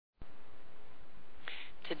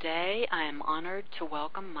Today I am honored to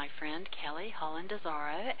welcome my friend Kelly Holland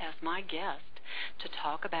Azaro as my guest to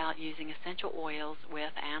talk about using essential oils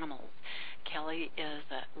with animals. Kelly is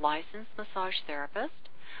a licensed massage therapist,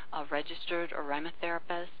 a registered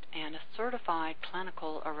aromatherapist, and a certified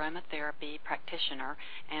clinical aromatherapy practitioner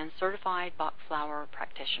and certified Bach flower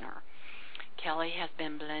practitioner. Kelly has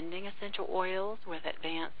been blending essential oils with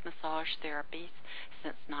advanced massage therapies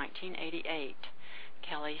since 1988.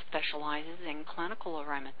 Kelly specializes in clinical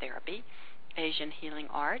aromatherapy, Asian healing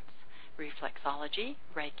arts, reflexology,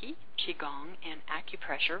 Reiki, Qigong, and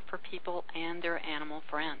acupressure for people and their animal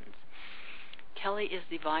friends. Kelly is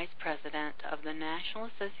the Vice President of the National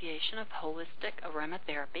Association of Holistic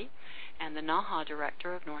Aromatherapy and the NAHA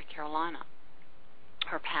Director of North Carolina.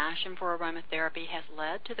 Her passion for aromatherapy has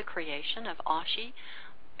led to the creation of Ashi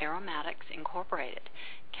Aromatics Incorporated,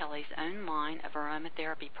 Kelly's own line of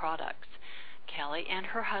aromatherapy products. Kelly and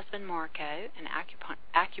her husband Marco, an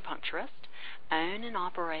acupuncturist, own and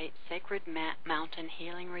operate Sacred Mountain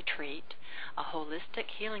Healing Retreat, a holistic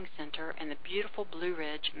healing center in the beautiful Blue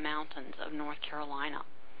Ridge Mountains of North Carolina.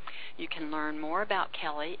 You can learn more about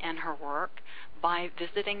Kelly and her work by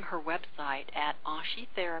visiting her website at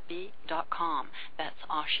ashitherapy.com. That's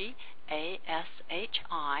Ashi,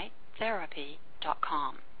 A-S-H-I,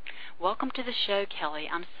 therapy.com. Welcome to the show, Kelly.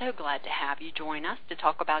 I'm so glad to have you join us to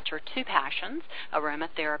talk about your two passions,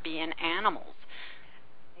 aromatherapy and animals.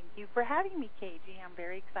 Thank you for having me, KG. I'm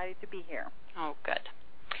very excited to be here. Oh, good.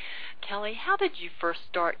 Kelly, how did you first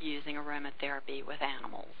start using aromatherapy with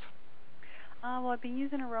animals? Well, I've been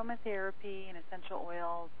using aromatherapy and essential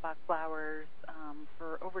oils, Bach flowers,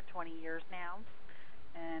 for over 20 years now,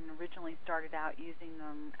 and originally started out using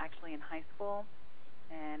them actually in high school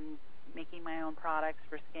and making my own products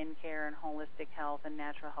for skin care and holistic health and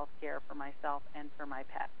natural health care for myself and for my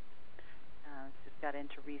pets. Just got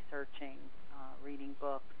into researching, reading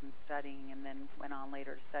books and studying, and then went on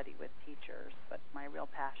later to study with teachers. But my real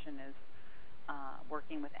passion is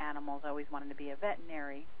working with animals. I always wanted to be a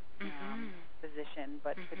veterinary physician,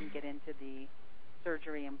 but couldn't get into the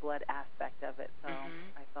surgery and blood aspect of it. So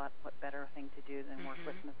I thought, what better thing to do than work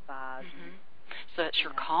with massage. So it's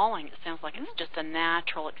your calling. It sounds like it's just a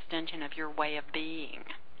natural extension of your way of being.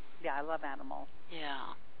 Yeah, I love animals.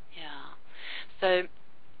 Yeah. So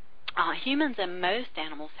humans and most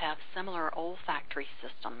animals have similar olfactory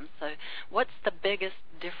systems. So what's the biggest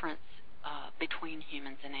difference between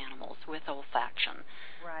humans and animals with olfaction?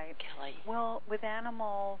 Right. Kelly? Well, with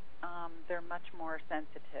animals, they're much more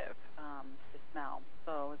sensitive to smell.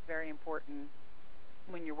 So it's very important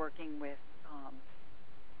when you're working with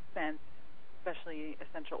scents, especially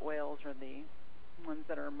essential oils or the ones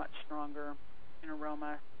that are much stronger in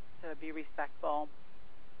aroma, to be respectful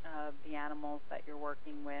of the animals that you're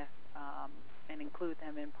working with and include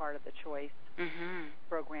them in part of the choice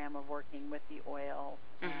program of working with the oils,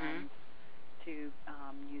 and to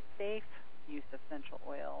use safe use of essential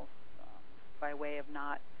oils by way of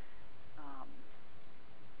not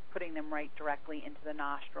putting them right directly into the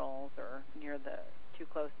nostrils or too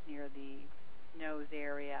close near the nose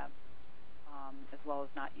area, as well as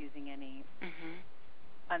not using any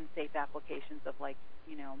unsafe applications of, like,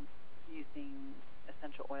 using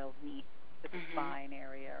essential oils neat to the spine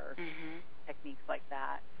area or techniques like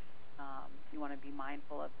that. You want to be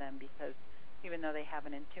mindful of them because even though they have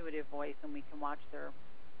an intuitive voice and we can watch their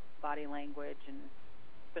body language, and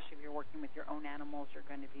especially if you're working with your own animals, you're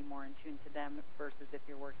going to be more in tune to them versus if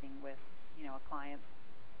you're working with, a client's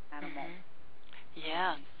animal.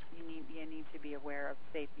 Yes. You need to be aware of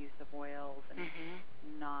safe use of oils and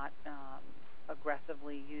not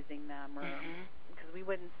aggressively using them, or because we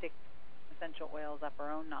wouldn't stick essential oils up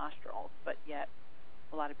our own nostrils, but yet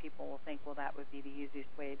a lot of people will think, well, that would be the easiest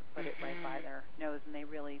way to put it right by their nose, and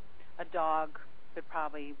a dog could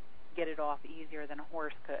probably get it off easier than a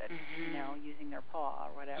horse could, using their paw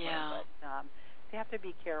or whatever. Yeah. But they have to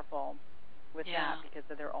be careful with that because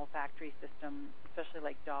of their olfactory system, especially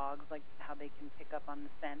like dogs, like how they can pick up on the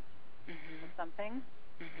scent of something.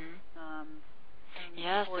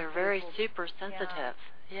 Yes, they're very super sensitive.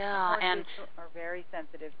 Yeah, and are very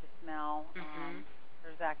sensitive to smell.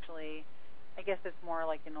 There's actually, I guess it's more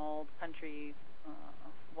like an old country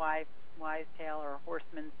wise tale or a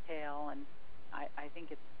horseman's tale, and I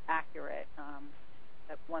think it's accurate.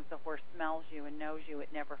 That once a horse smells you and knows you, it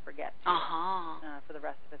never forgets you for the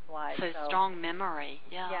rest of its life. So strong memory.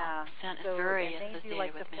 Yeah. Scent is very associated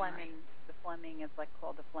like with the memory. The Fleming is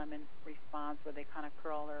called the Fleming response, where they kind of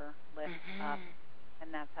curl their lips up,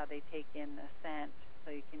 and that's how they take in the scent.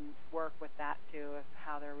 So you can work with that too, of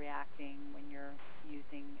how they're reacting when you're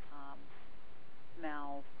using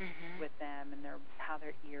smells with them, and how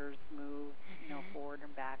their ears move, forward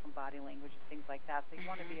and back, and body language and things like that. So you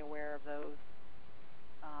want to be aware of those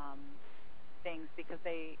things because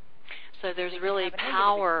So there's really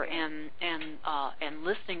power in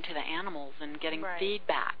listening to the animals and getting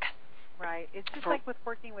feedback. Right. It's just like with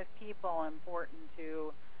working with people, important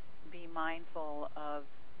to be mindful of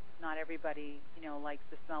not everybody, likes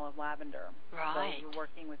the smell of lavender. Right. So you're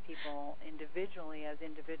working with people individually as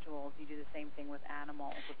individuals. You do the same thing with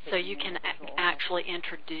animals. So you can actually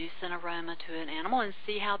introduce an aroma to an animal and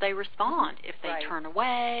see how they respond. If they turn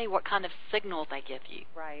away, what kind of signal they give you.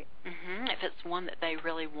 Right. If it's one that they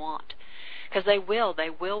really want. Because they will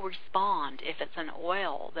respond. If it's an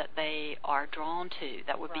oil that they are drawn to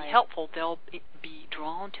that would be helpful, they'll be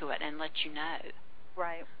drawn to it and let you know.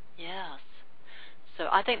 Right. Yes. So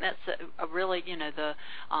I think that's a really,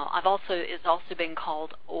 it's also been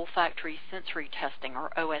called olfactory sensory testing,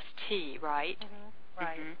 or OST, right?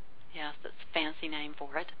 Right. Yes, that's a fancy name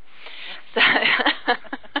for it.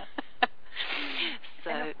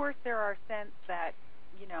 And of course there are scents that,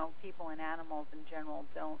 people and animals in general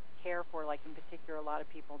don't care for. Like in particular, a lot of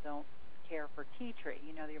people don't care for tea tree,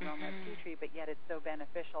 the aroma of tea tree, but yet it's so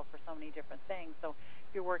beneficial for so many different things. So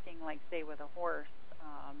if you're working, like, say, with a horse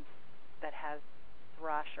that has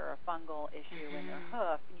thrush or a fungal issue in their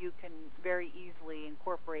hoof, you can very easily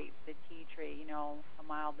incorporate the tea tree, a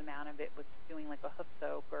mild amount of it with doing like a hoof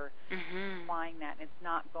soak or applying that, and it's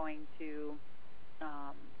not going to,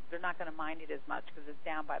 they're not going to mind it as much because it's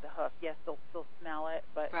down by the hoof. Yes, they'll still smell it,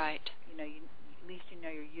 but at least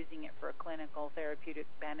you're using it for a clinical therapeutic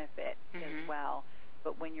benefit as well.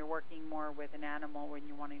 But when you're working more with an animal, when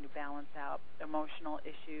you're wanting to balance out emotional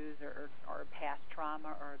issues or past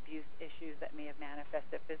trauma or abuse issues that may have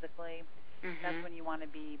manifested physically, that's when you want to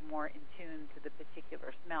be more in tune to the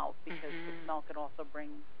particular smells, because the smell could also bring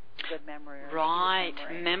good memory.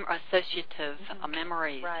 Associative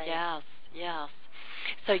memories. Right. Yes, yes.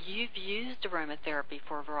 So you've used aromatherapy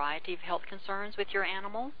for a variety of health concerns with your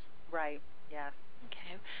animals? Right, yes.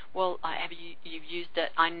 Okay. Well, you've used it.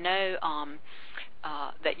 I know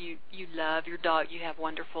that you love your dog. You have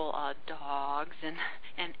wonderful dogs and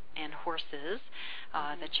horses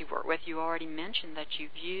that you work with. You already mentioned that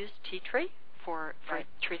you've used tea tree for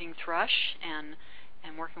treating thrush and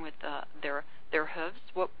working with their hooves.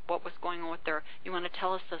 What was going on with their? You want to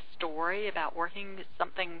tell us a story about working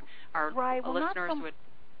something our listeners would.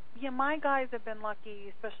 Yeah, my guys have been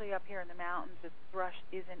lucky, especially up here in the mountains. The thrush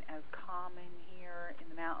isn't as common here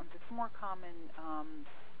in the mountains. It's more common,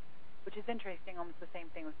 which is interesting, almost the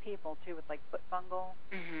same thing with people, too, with, like, foot fungal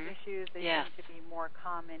issues. They seem to be more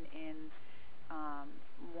common in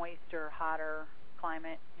moister, hotter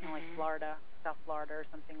climate, like Florida, South Florida or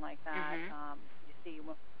something like that. You see,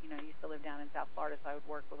 I used to live down in South Florida, so I would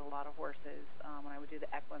work with a lot of horses when I would do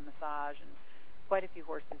the equine massage, and quite a few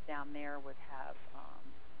horses down there would have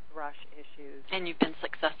thrush issues. And you've been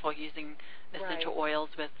successful using essential oils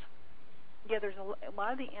with? Yeah, there's a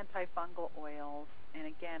lot of the antifungal oils, and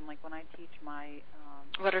again, like when I teach my...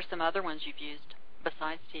 what are some other ones you've used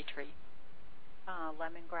besides tea tree?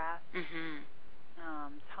 Lemongrass,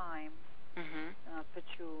 thyme,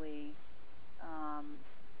 patchouli, and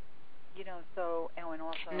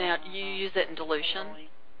also... Now, do you use it in dilution?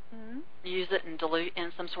 You use it in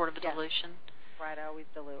some sort of a dilution? Right, I always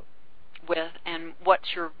dilute. And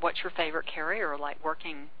what's your favorite carrier like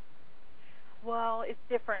working? Well, it's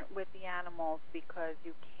different with the animals because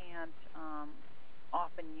you can't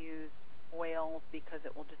often use oils because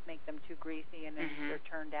it will just make them too greasy, and then they're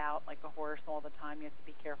turned out like a horse all the time. You have to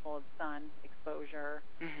be careful of sun exposure.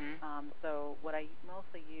 So what I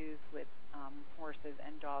mostly use with horses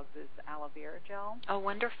and dogs is aloe vera gel. Oh,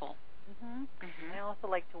 wonderful. I also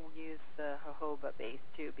like to use the jojoba base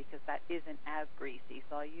too, because that isn't as greasy.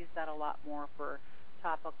 So I use that a lot more for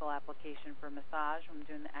topical application for massage when I'm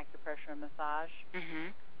doing the acupressure and massage,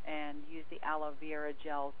 and use the aloe vera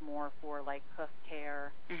gels more for like hoof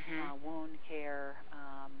care, wound care,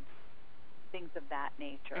 things of that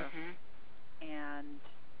nature. And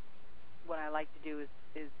what I like to do is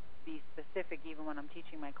be specific, even when I'm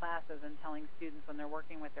teaching my classes and telling students when they're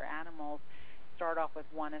working with their animals, start off with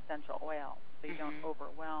one essential oil so you don't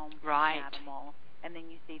overwhelm the animal, and then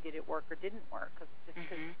you see did it work or didn't work. Cause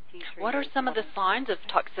tea tree what are some of the signs of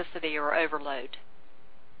toxicity or overload?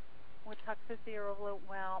 Well, toxicity or overload,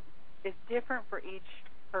 well, it's different for each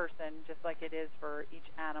person, just like it is for each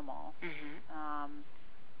animal.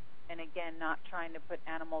 And again, not trying to put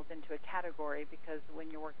animals into a category, because when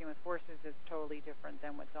you're working with horses, it's totally different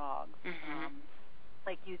than with dogs.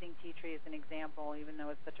 Like using tea tree as an example, even though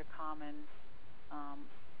it's such a common,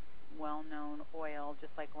 well-known oil,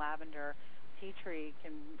 just like lavender, tea tree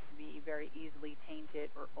can be very easily tainted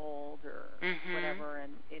or old or whatever,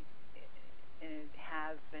 and it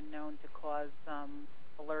has been known to cause some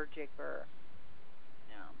allergic or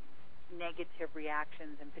negative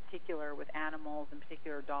reactions, in particular with animals, in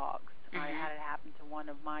particular dogs. I had it happen to one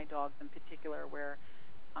of my dogs in particular, where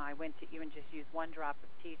I went to even just use 1 drop of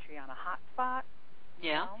tea tree on a hot spot.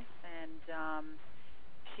 Yeah. And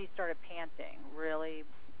she started panting, really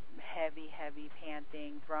heavy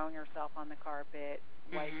panting, throwing herself on the carpet,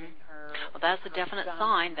 wiping her. Well, that's a definite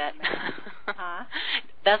sign that. Huh?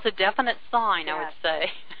 That's a definite sign, yes. I would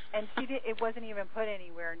say. And it wasn't even put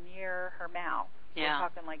anywhere near her mouth. Yeah. We're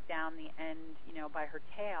talking like down the end, by her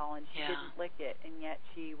tail, and she didn't lick it, and yet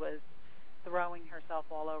she was throwing herself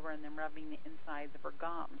all over and then rubbing the insides of her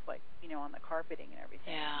gums, like, on the carpeting and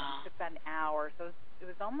everything. Yeah. And it took about an hour. So it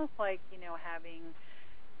was almost like, having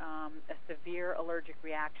a severe allergic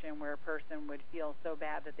reaction where a person would feel so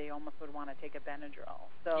bad that they almost would want to take a Benadryl.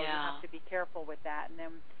 So you have to be careful with that. And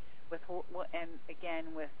then with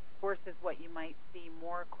horses, what you might see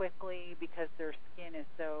more quickly, because their skin is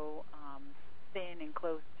so thin and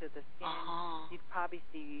close to the skin, you'd probably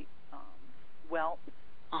see welts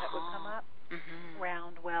that would come up,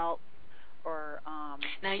 round welts, or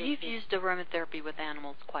now you've used aromatherapy with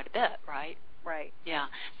animals quite a bit, right? Right. Yeah.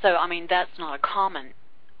 So that's not a common.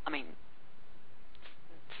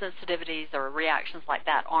 Sensitivities or reactions like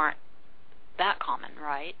that aren't that common,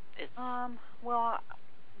 right? Well,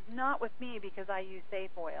 not with me, because I use safe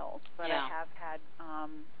oils, but I have had,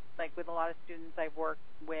 like with a lot of students I've worked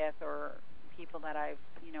with, or people that I've,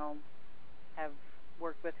 have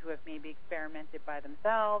worked with who have maybe experimented by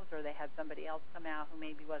themselves, or they had somebody else come out who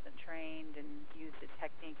maybe wasn't trained and used a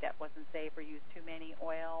technique that wasn't safe or used too many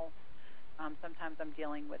oils. Sometimes I'm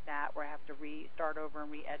dealing with that, where I have to start over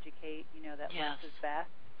and re-educate, that less is best.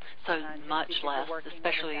 So much less,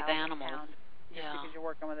 especially with animals. Just because you're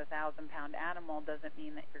working with a 1,000-pound animal doesn't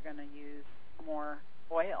mean that you're going to use more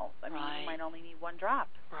oils. I mean, you might only need 1 drop.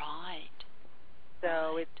 Right.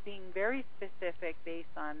 So it's being very specific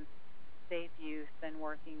based on safe use and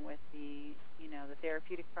working with the, the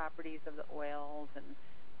therapeutic properties of the oils, and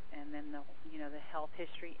then the health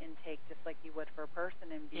history intake, just like you would for a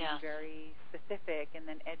person, and being very specific, and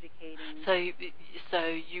then educating. So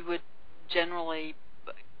you would generally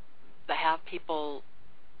have people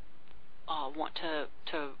want to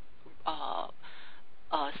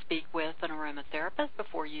speak with an aromatherapist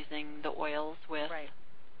before using the oils with. Right.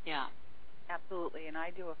 Yeah. Absolutely, and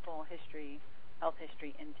I do a full health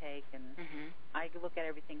history intake, and I look at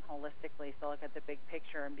everything holistically, so I look at the big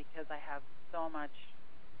picture, and because I have so much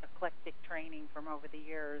eclectic training from over the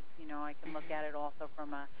years, I can look at it also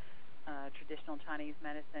from a traditional Chinese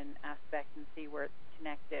medicine aspect and see where it's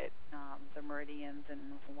connected, the meridians and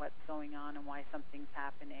what's going on and why something's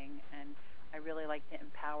happening. And I really like to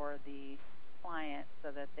empower the client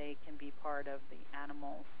so that they can be part of the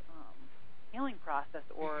animal's healing process,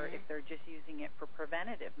 or if they're just using it for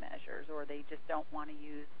preventative measures, or they just don't want to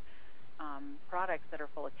use products that are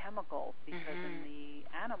full of chemicals, because in the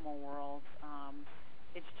animal world,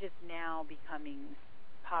 it's just now becoming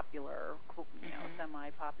popular,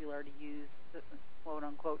 semi-popular, to use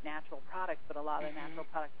quote-unquote natural products, but a lot of the natural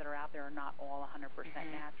products that are out there are not all 100%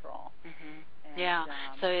 natural. And,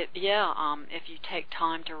 if you take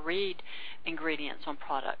time to read ingredients on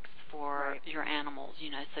products for your animals,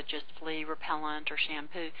 such as flea repellent or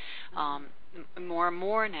shampoo, more and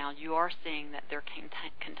more now you are seeing that they're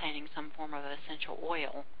containing some form of essential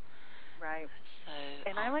oil. Right. So,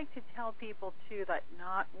 and I like to tell people, too, that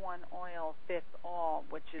not one oil fits all,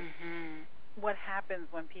 which is what happens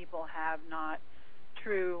when people have not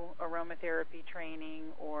true aromatherapy training,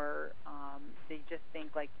 or they just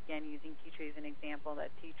think, like, again, using tea tree as an example, that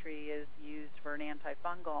tea tree is used for an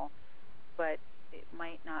antifungal, but it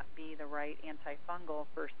might not be the right antifungal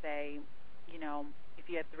for, say, if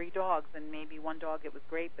you had 3 dogs and maybe one dog it was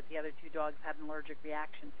great, but the other 2 dogs had an allergic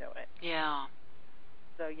reaction to it. Yeah.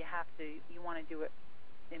 So you want to do it,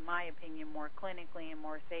 in my opinion, more clinically and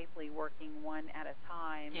more safely, working one at a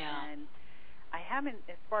time. Yeah. And I haven't,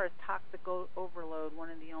 as far as toxic overload,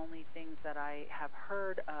 one of the only things that I have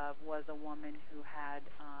heard of was a woman who had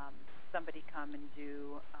somebody come and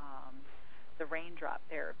do the raindrop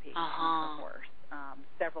therapy on the horse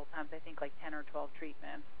several times, I think like 10 or 12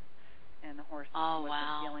 treatments, and the horse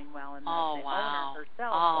wasn't feeling well, and the owner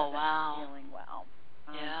herself wasn't feeling well.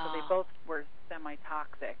 So they both were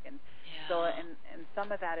semi-toxic, and so and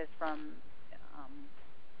some of that is from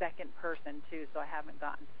second person too. So I haven't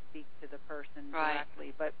gotten to speak to the person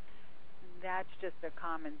directly, but that's just a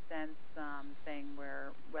common sense thing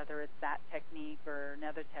where whether it's that technique or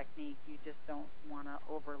another technique, you just don't want to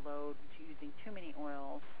overload using too many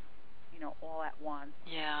oils, all at once.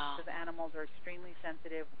 Yeah. Because animals are extremely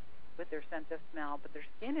sensitive with their sense of smell, but their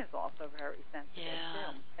skin is also very sensitive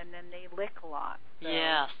too. And then they lick a lot. So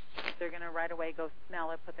yes. they're going to right away go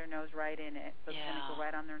smell it, put their nose right in it. So it's going to go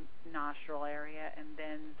right on their nostril area, and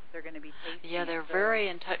then they're going to be tasting Yeah, they're very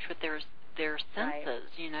in touch with their senses.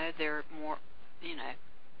 Right. They're more,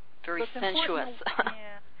 very so sensuous.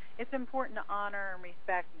 Yeah. It's important to honor and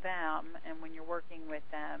respect them, and when you're working with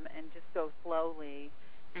them, and just go slowly.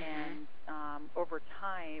 And over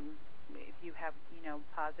time, if you have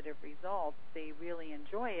positive results, they really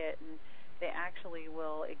enjoy it, and they actually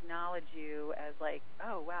will acknowledge you as like,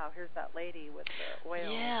 oh wow, here's that lady with the oil.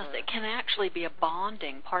 Yes, it can actually be a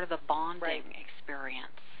part of a bonding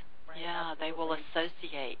experience. Right, yeah, absolutely. They will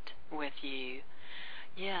associate with you.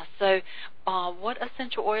 Yeah. So, what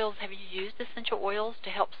essential oils have you used? Essential oils to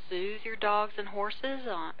help soothe your dogs and horses?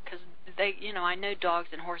 Because they, I know dogs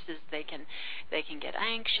and horses, they can get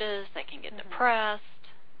anxious, they can get depressed.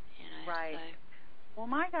 Right. So. Well,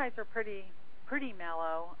 my guys are pretty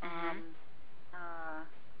mellow.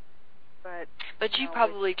 But you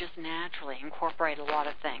probably just naturally incorporate a lot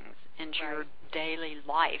of things into your daily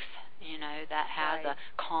life. That has a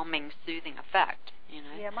calming, soothing effect.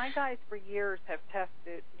 Yeah, my guys for years have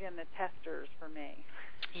tested, the testers for me.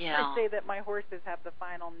 Yeah. I say that my horses have the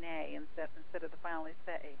final nay instead of the final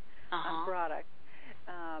say on product.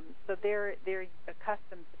 So they're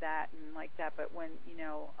accustomed to that and like that. But when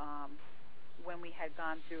when we had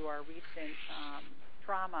gone through our recent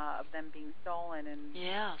trauma of them being stolen and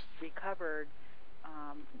recovered,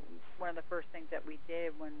 one of the first things that we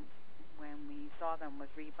did when we saw them was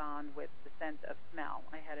rebond with the scent of smell.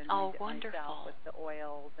 I had anointed myself with the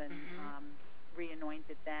oils and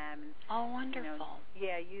re-anointed them. And, wonderful.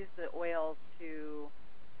 Use the oils to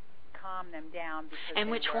calm them down. And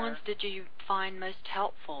which ones did you find most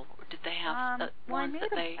helpful? Did they have ones that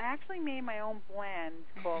they... I actually made my own blend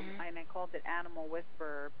called, and I called it Animal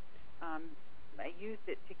Whisperer. I used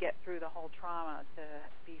it to get through the whole trauma, to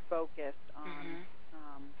be focused on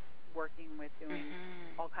working with doing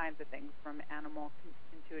all kinds of things, from animal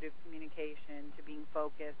intuitive communication to being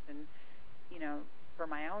focused, and for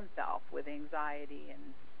my own self with anxiety and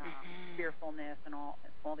fearfulness and all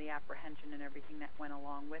the apprehension and everything that went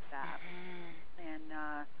along with that. And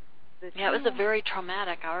it was a very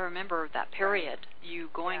traumatic. I remember that period. You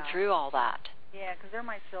going through all that. Yeah, because they're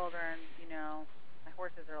my children. My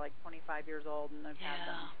horses are like 25 years old, and I've had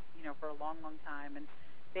them, for a long, long time, and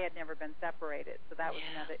they had never been separated. So that was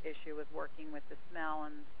another issue, with working with the smell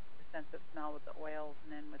and the sense of smell with the oils,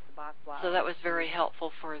 and then with the Bach flowers. So that was very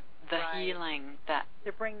helpful for the healing.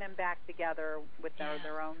 To bring them back together with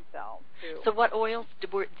their own selves too. So what oils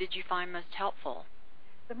did you find most helpful?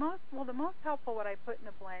 The most helpful, what I put in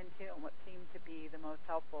the blend too, and what seemed to be the most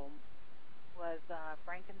helpful, was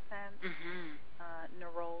frankincense,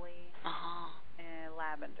 neroli, and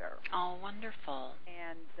lavender. Oh, wonderful.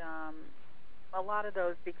 And a lot of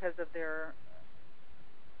those, because of their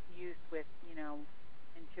use with,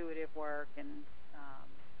 intuitive work and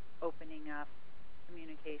opening up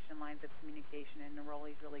lines of communication, and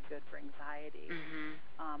neroli is really good for anxiety.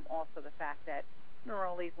 Also the fact that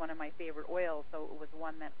neroli is one of my favorite oils, so it was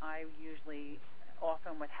one that I usually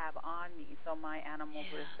often would have on me, so my animals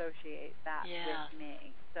would associate that with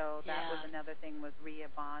me. So that was another thing, was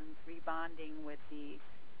rebonding with the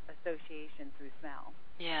association through smell.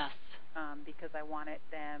 Yes. Because I wanted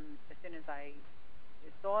them, as soon as I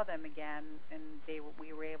saw them again and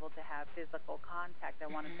we were able to have physical contact, I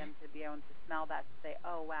wanted them to be able to smell that, to say,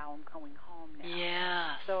 oh wow, I'm going home now.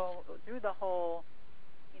 Yeah. So through the whole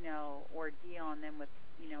ordeal, and then with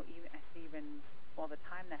even all the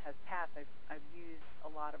time that has passed, I've used a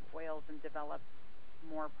lot of oils and developed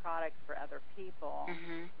more products for other people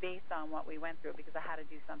based on what we went through, because I had to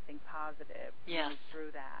do something positive to move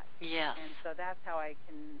through that. Yes. And so that's how I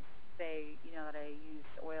can say, that I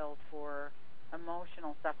used oils for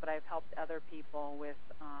emotional stuff, but I've helped other people with,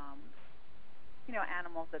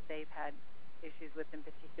 animals that they've had issues with, in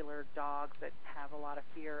particular dogs that have a lot of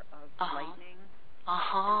fear of lightning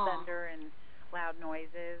and thunder and loud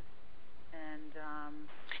noises. And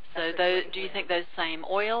so do you think those same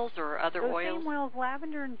oils or other oils? Those same oils,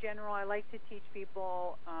 lavender in general, I like to teach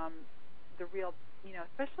people the real,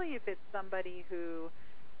 especially if it's somebody who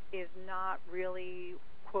is not really,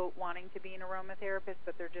 quote, wanting to be an aromatherapist,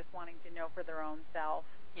 but they're just wanting to know for their own self.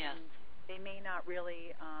 Yes. And they may not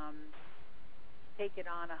really take it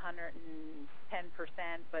on 110%,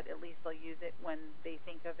 but at least they'll use it when they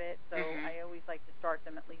think of it. So I always like to start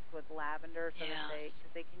them at least with lavender, so that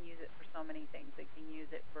because they can use it for so many things. They can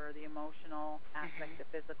use it for the emotional aspect, the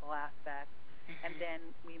physical aspect, and then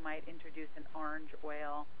we might introduce an orange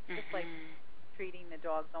oil, just like treating the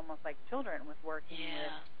dogs almost like children, with working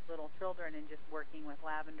with little children and just working with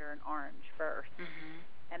lavender and orange first,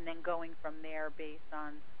 and then going from there based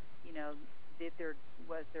on, you know, did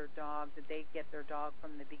they get their dog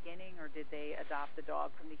from the beginning, or did they adopt the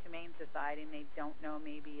dog from the Humane Society and they don't know,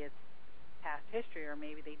 maybe it's past history, or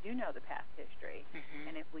maybe they do know the past history.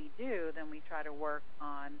 And if we do, then we try to work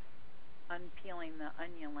on unpeeling the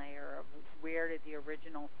onion layer of where did the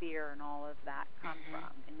original fear and all of that come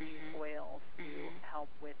from, and use oils to help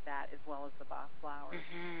with that, as well as the Bach flowers.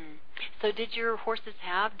 So did your horses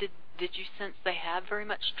did you sense they had very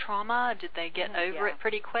much trauma? Did they get over it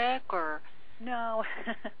pretty quick, or? No,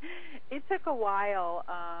 it took a while.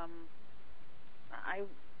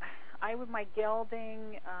 I with my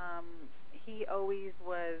gelding, he always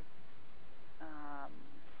was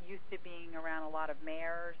used to being around a lot of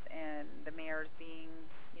mares, and the mares being,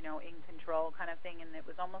 you know, in control kind of thing, and it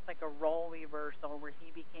was almost like a role reversal where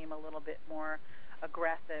he became a little bit more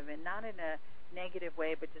aggressive, and not in a negative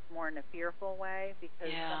way, but just more in a fearful way,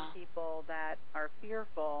 because some people that are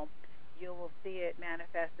fearful, you will see it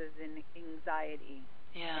manifest as in anxiety.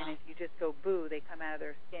 And if you just go boo, they come out of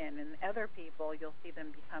their skin. And other people, you'll see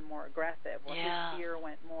them become more aggressive. Well, his fear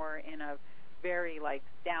went more in a very, like,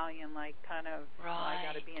 stallion-like kind of, I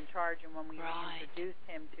got to be in charge. And when we introduced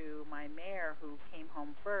him to my mare, who came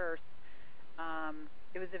home first,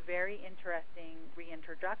 it was a very interesting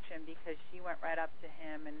reintroduction, because she went right up to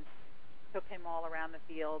him and took him all around the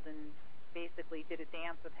field and basically did a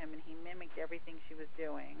dance with him, and he mimicked everything she was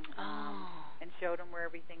doing, and showed him where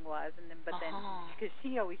everything was. And then, but then, because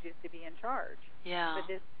she always used to be in charge, but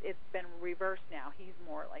it's been reversed now. He's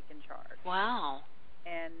more like in charge. Wow.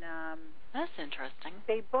 And that's interesting.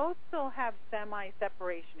 They both still have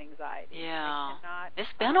semi-separation anxiety.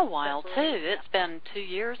 It's been a while too. It's been 2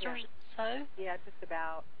 years or so. Yeah, just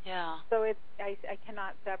about. So I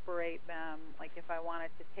cannot separate them. Like, if I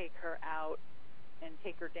wanted to take her out and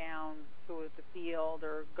take her down to the field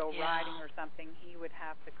or go riding or something, he would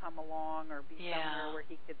have to come along or be somewhere where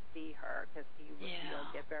he could see her, because he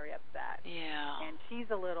would get very upset. And she's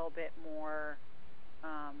a little bit more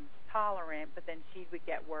tolerant, but then she would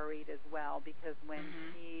get worried as well, because when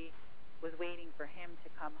she was waiting for him to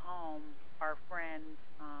come home, our friend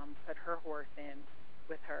put her horse in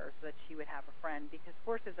with her so that she would have a friend, because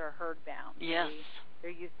horses are herd bound.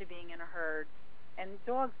 They're used to being in a herd. And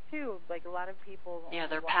dogs too, like a lot of people,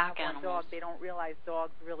 they're pack animals. Dog, they don't realize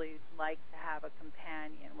dogs really like to have a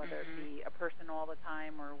companion, whether it be a person all the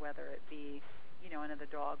time or whether it be, you know, another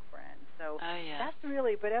dog friend. So that's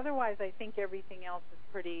really, but otherwise I think everything else is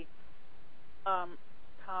pretty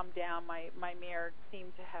calmed down. My mare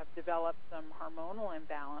seemed to have developed some hormonal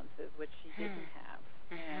imbalances, which she didn't have.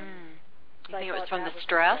 And you think it was from the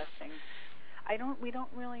stress? We don't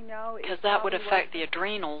really know. Because that would affect the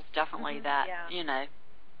adrenals, definitely, you know.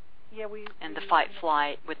 And the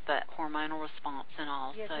fight-flight with the hormonal response and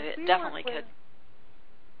all. So it definitely could.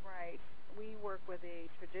 Right. We work with a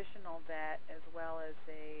traditional vet as well as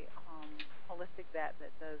a holistic vet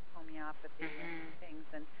that does homeopathy and things.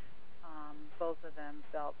 And both of them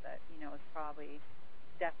felt that, you know, it's probably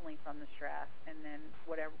definitely from the stress. And then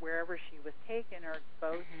wherever she was taken or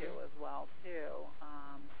exposed to as well, too.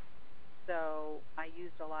 So I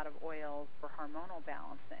used a lot of oils for hormonal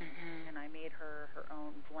balancing, and I made her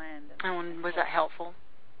own blend. And was that helpful?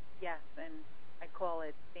 Yes, and I call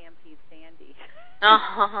it Stampede Sandy.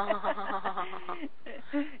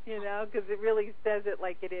 You know, because it really says it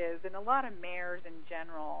like it is. And a lot of mares in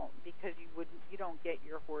general, because you don't get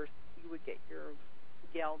your horse, you would get your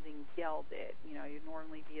gelding gelded. You know, you'd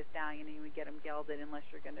normally be a stallion and you would get them gelded unless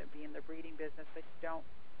you're going to be in the breeding business, but you don't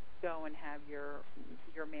go and have your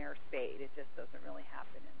mare spayed. It just doesn't really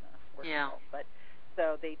happen in the horse world. But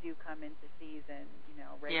so they do come into season, you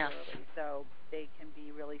know, regularly. So they can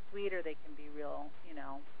be really sweet, or they can be real, you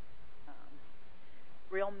know,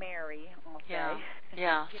 real merry, I'll say.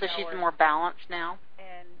 So she's more balanced now.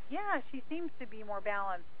 And she seems to be more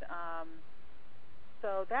balanced.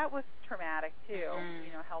 So that was traumatic too,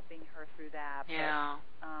 you know, helping her through that. But,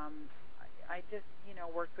 I just, you know,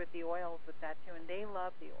 worked with the oils with that too, and they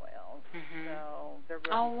love the oils. So they're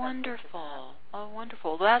really wonderful.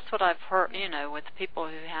 Well, that's what I've heard, you know, with people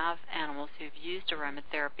who have animals who've used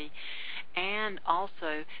aromatherapy, and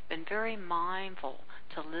also been very mindful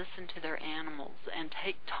to listen to their animals and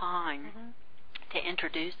take time to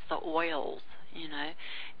introduce the oils, you know,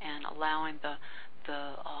 and allowing the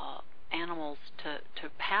the animals to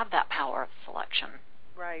have that power of selection.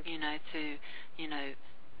 Right. To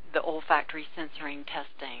the olfactory sensoring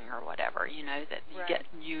testing or whatever. That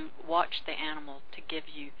you watch the animal to give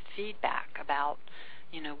you feedback about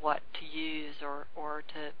what to use or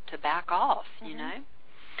to back off.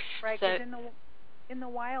 Right. Because in the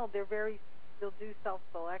wild they'll do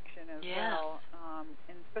self-selection as well,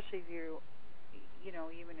 and especially if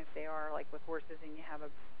even if they are like with horses and you have a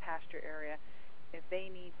pasture area, if they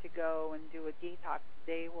need to go and do a detox,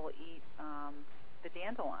 they will eat the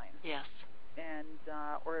dandelion. Yes. And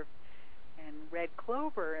red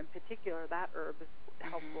clover in particular, that herb is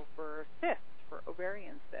helpful for cysts, for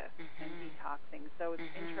ovarian cysts and detoxing. So it's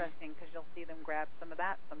interesting because you'll see them grab some of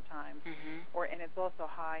that sometimes, and it's also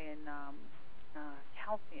high in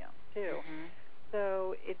calcium too.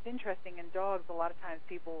 So it's interesting. In dogs, a lot of times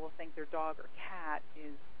people will think their dog or cat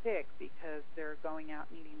is sick because they're going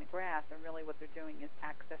out and eating the grass, and really what they're doing is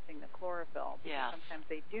accessing the chlorophyll. Because sometimes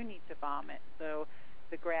they do need to vomit. So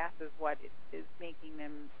the grass is what is making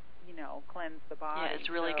them, cleanse the body. Yeah, it's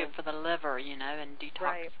really good for the liver, and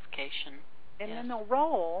detoxification. Right. And then they'll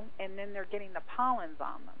roll, and then they're getting the pollens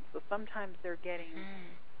on them. So sometimes they're getting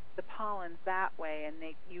the pollens that way, and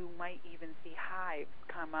you might even see hives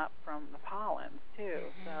come up from the pollens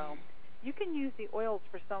too. So you can use the oils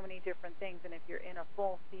for so many different things, and if you're in a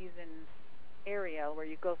full season area where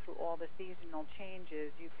you go through all the seasonal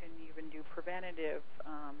changes, you can even do preventative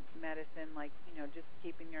medicine, like just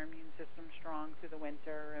keeping your immune system strong through the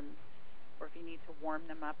winter, or if you need to warm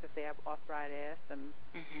them up if they have arthritis, or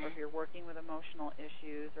if you're working with emotional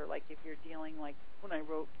issues, or like if you're dealing, like when I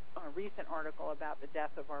wrote a recent article about the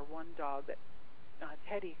death of our one dog, that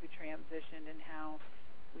Teddy, who transitioned, and how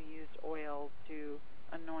we used oils to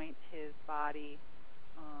anoint his body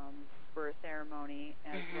for a ceremony,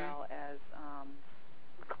 as well as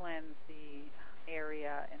cleanse the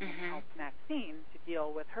area, and help Maxine to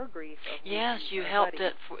deal with her grief. Yes, you helped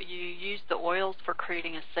it. You used the oils for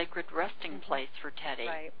creating a sacred resting place for Teddy.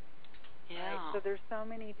 Right. Yeah. Right. So there's so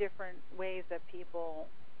many different ways that people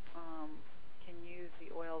can use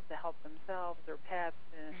the oils to help themselves, their pets,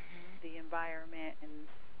 the environment, and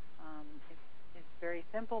it's very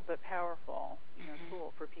simple but powerful,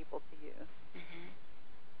 tool for people to use.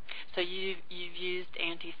 So you've used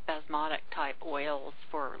antispasmodic type oils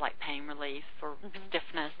for like pain relief, for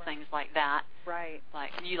stiffness, things like that. Right.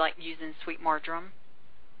 Like you like using sweet marjoram?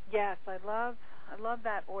 Yes, I love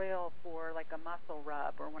that oil for like a muscle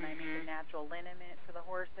rub, or when I make a natural liniment for the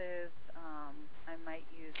horses. I might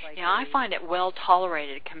use like. Yeah, I find it well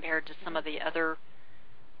tolerated compared to some of the other,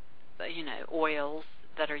 oils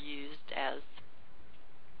that are used as,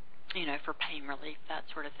 for pain relief, that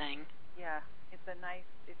sort of thing. Yeah. It's a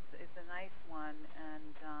nice one,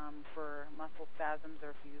 and for muscle spasms,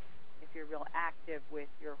 or if you're real active with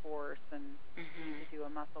your horse and you need to do a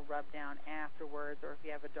muscle rub down afterwards, or if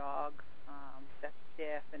you have a dog that's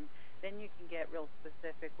stiff, and then you can get real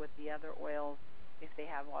specific with the other oils if they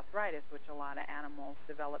have arthritis, which a lot of animals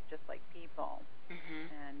develop just like people.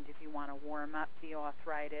 And if you want to warm up the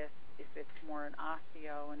arthritis, if it's more an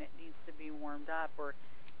osteo and it needs to be warmed up, or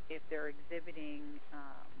if they're exhibiting.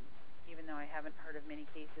 Even though I haven't heard of many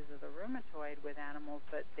cases of the rheumatoid with animals,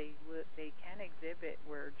 but they can exhibit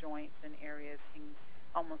where joints and areas can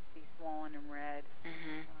almost be swollen and red,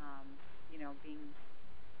 being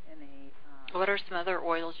in a... What are some other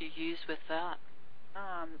oils you use with that?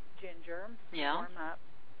 Ginger. Yeah. Warm up.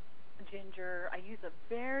 Ginger. I use a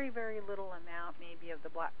very, very little amount, maybe, of the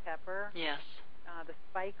black pepper. Yes. The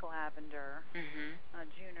spike lavender.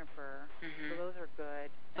 Juniper. So those are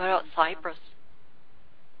good. What about cypress?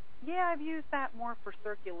 Yeah, I've used that more for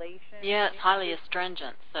circulation. Yeah, it's highly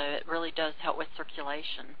astringent, so it really does help with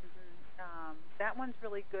circulation. That one's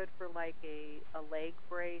really good for like a leg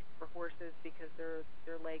brace for horses, because their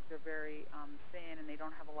legs are very thin and they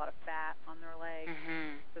don't have a lot of fat on their legs,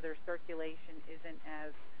 so their circulation isn't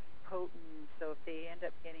as potent. So if they end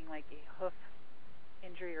up getting like a hoof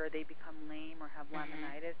injury, or they become lame or have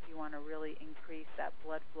laminitis, you want to really increase that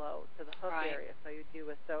blood flow to the hoof area. So you do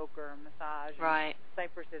a soak or a massage. Right.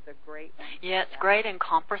 Cypress is a great one. Yeah, it's great in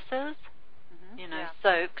compresses.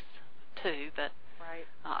 Soaks too, but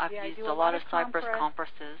I've used a lot of cypress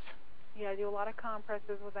compresses. Yeah, I do a lot of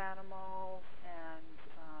compresses with animals, and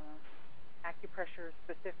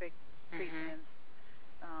acupressure-specific treatments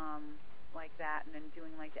like that, and then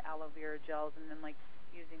doing like the aloe vera gels, and then like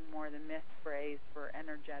using more of the mist sprays for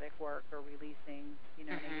energetic work, or releasing,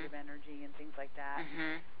 negative energy and things like that.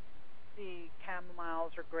 The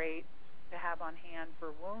camomiles are great to have on hand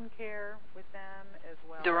for wound care with them as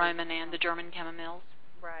well. The Roman and the German camomiles?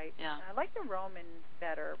 Right. Yeah. I like the Roman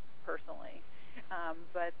better, personally.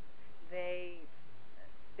 But they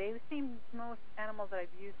seem, most animals that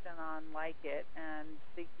I've used them on like it, and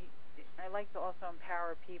I like to also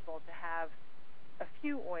empower people to have a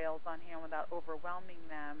few oils on hand without overwhelming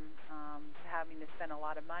them, having to spend a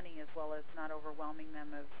lot of money, as well as not overwhelming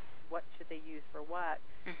them of what should they use for what.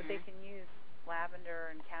 But they can use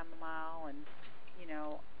lavender and chamomile and,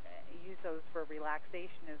 use those for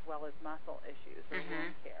relaxation as well as muscle issues or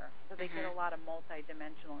wound care. So they get a lot of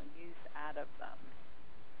multi-dimensional use out of them.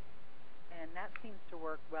 And that seems to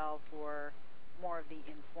work well for more of the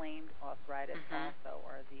inflamed arthritis also,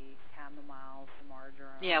 or the chamomiles, the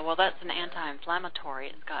marjoram. Yeah, well, that's an anti-inflammatory.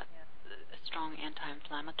 It's got a strong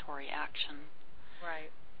anti-inflammatory action. Right.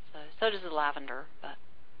 So does the lavender, but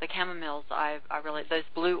the chamomiles, I really, those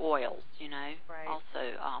blue oils, right.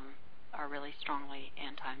 also are really strongly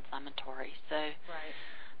anti-inflammatory. So, right.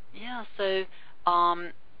 Yeah. So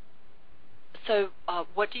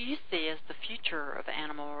what do you see as the future of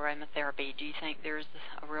animal aromatherapy? Do you think there's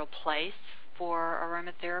a real place for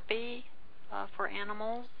aromatherapy for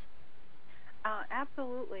animals?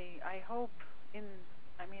 Absolutely. I hope I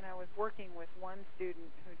was working with one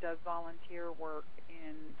student who does volunteer work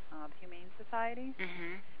in Humane Society,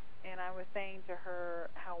 and I was saying to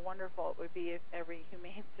her how wonderful it would be if every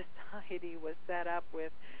Humane Society was set up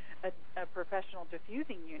with a professional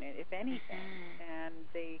diffusing unit, if anything, and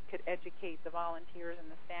they could educate the volunteers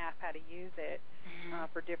and the staff how to use it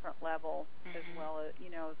for different levels, as well as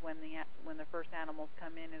when the first animals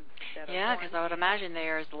come in. Yeah, because I would imagine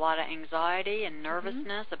there's a lot of anxiety and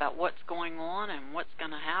nervousness about what's going on and what's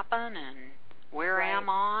going to happen and where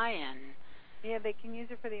am I, and yeah, they can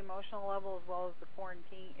use it for the emotional level as well as the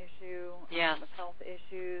quarantine issue, with health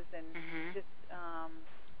issues, and just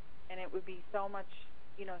and it would be so much.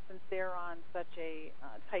 Since they're on such a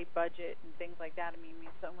tight budget and things like that,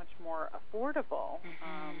 so much more affordable.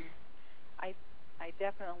 I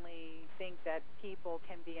definitely think that people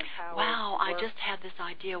can be empowered. Wow, I just had this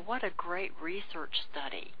idea. What a great research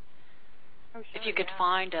study. Oh, sure, if you could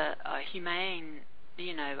find a humane,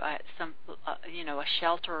 a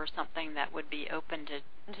shelter or something that would be open to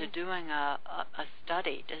doing a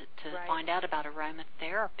study to find out about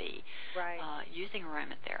aromatherapy, using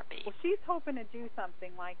aromatherapy. Well, she's hoping to do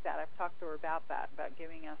something like that. I've talked to her about that, about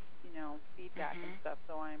giving us, feedback and stuff.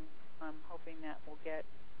 So I'm hoping that we'll get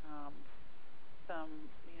some,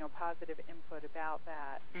 positive input about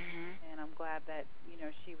that. And I'm glad that,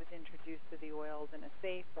 she was introduced to the oils in a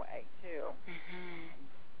safe way too.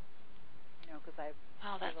 Because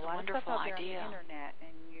there's a lot of stuff out there on the internet,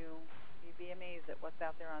 and you'd be amazed at what's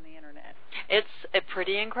out there on the internet. It's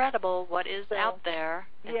pretty incredible what is out there.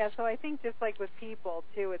 So I think just like with people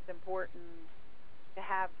too, it's important to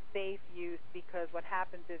have safe use, because what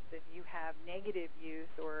happens is if you have negative use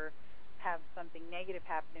or have something negative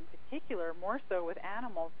happen, in particular, more so with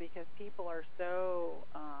animals, because people are so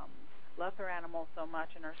love their animals so much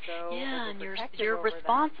and are so and you're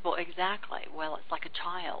responsible them. Exactly. Well, it's like a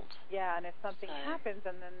child. Yeah, and if something happens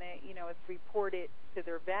and then they, it's reported to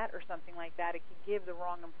their vet or something like that, it can give the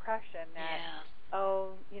wrong impression that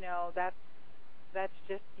that's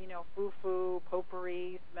just foo-foo,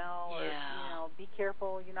 potpourri smell, or be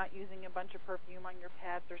careful you're not using a bunch of perfume on your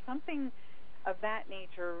pets or something of that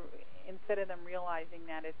nature, instead of them realizing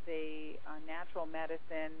that it's a natural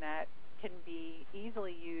medicine that can be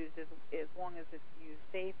easily used as long as it's used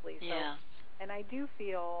safely. And I do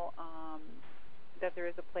feel that there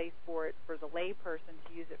is a place for it for the lay person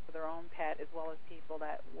to use it for their own pet, as well as people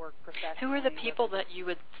that work professionally. Who are the people that you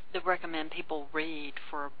would recommend people read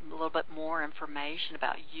for a little bit more information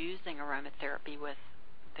about using aromatherapy with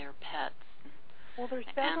their pets? Well, there's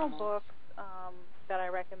several books that I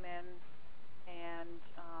recommend, and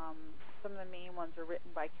some of the main ones are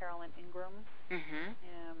written by Carolyn Ingram,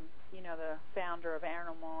 the founder of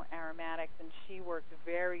Animal Aromatics, and she works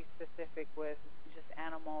very specific with just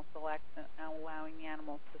animal selection, allowing the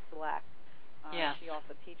animals to select. She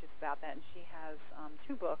also teaches about that, and she has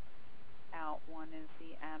two books out. One is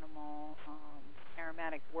the Animal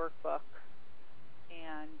Aromatics Workbook,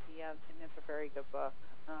 and it's a very good book.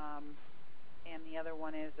 And the other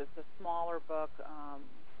one is, it's a smaller book. I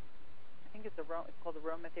think it's called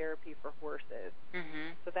Aromatherapy for Horses.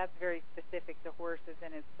 So that's very specific to horses,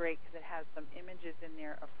 and it's great because it has some images in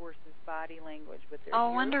there of horses' body language with their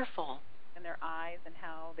ears wonderful, and their eyes and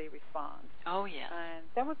how they respond. Oh, yes. And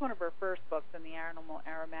that was one of her first books, and the Animal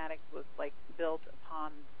Aromatics was like built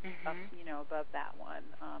upon, above that one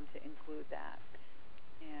to include that.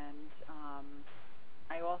 And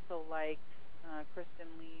I also like Kristen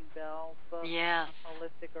Lee Bell's book,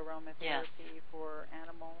 Holistic Aromatherapy for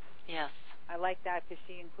Animals. Yes. I like that because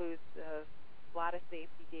she includes a lot of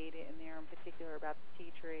safety data in there, in particular about the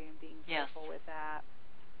tea tree and being careful with that.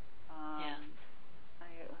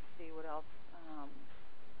 Let's see what else.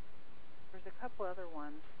 There's a couple other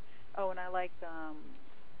ones. Oh, and I like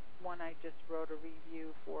one I just wrote a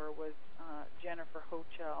review for was Jennifer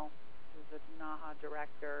Hochel, who's a NAHA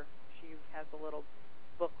director. She has a little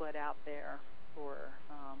booklet out there for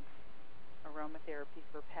aromatherapy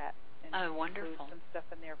for pets. And wonderful. Includes some stuff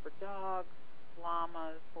in there for dogs,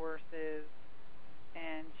 llamas, horses,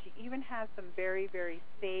 and she even has some very, very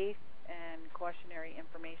safe and cautionary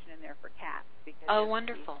information in there for cats. Because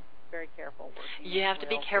wonderful. Very careful working. You have to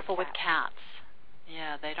be careful with cats.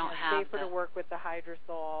 Yeah, they don't have safer to work with the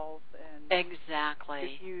hydrosols and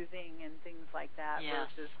exactly diffusing and things like that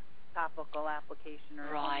versus topical application or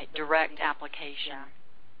direct application.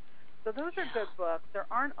 Yeah. So those are good books. There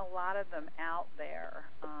aren't a lot of them out there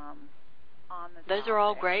on the Those topic. are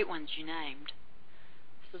all great ones you named.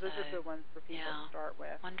 So those are good ones for people to start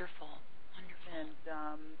with. Wonderful. And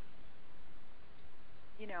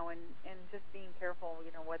and just being careful,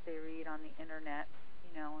 what they read on the internet,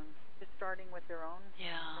 and just starting with their own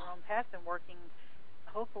pets and working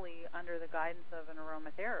hopefully under the guidance of an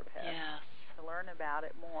aromatherapist to learn about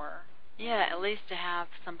it more. Yeah, at least to have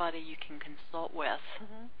somebody you can consult with.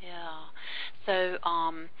 Mm-hmm. Yeah. So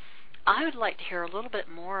I would like to hear a little bit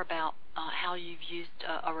more about how you've used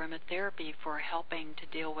aromatherapy for helping to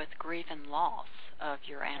deal with grief and loss of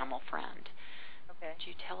your animal friend. Okay. Could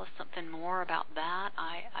you tell us something more about that?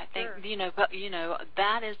 I think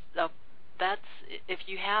that is that's if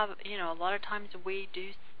you have a lot of times we do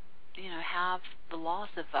have the loss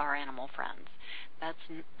of our animal friends.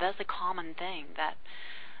 That's a common thing that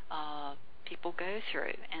people go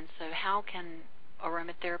through, and so how can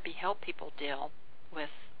aromatherapy help people deal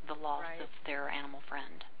with the loss of their animal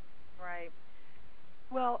friend? Right.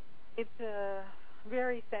 Well, it's a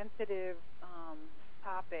very sensitive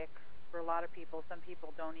topic for a lot of people. Some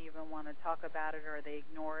people don't even want to talk about it, or they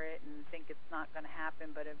ignore it and think it's not going to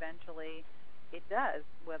happen, but eventually it does,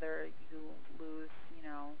 whether you lose,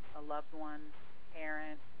 a loved one,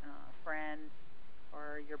 parent, friend,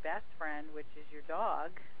 or your best friend, which is your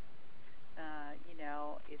dog.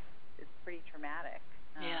 It's pretty traumatic.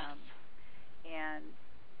 And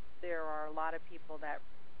there are a lot of people that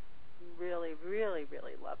really, really,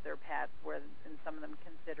 really love their pets, and some of them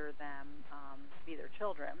consider them to be their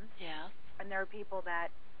children. Yeah. And there are people that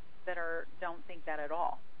don't think that at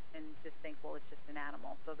all, and just think, well, it's just an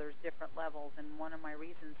animal. So there's different levels. And one of my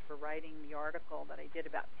reasons for writing the article that I did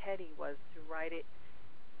about Teddy was to write it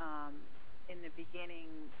in the beginning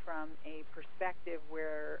from a perspective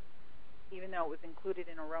where, even though it was included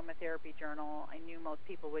in Aromatherapy Journal, I knew most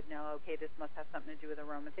people would know, okay, this must have something to do with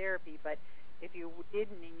aromatherapy. But if you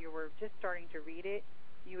didn't and you were just starting to read it,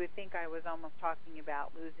 you would think I was almost talking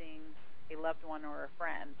about losing a loved one or a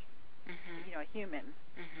friend, a human.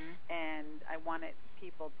 Mm-hmm. And I wanted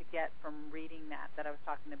people to get from reading that I was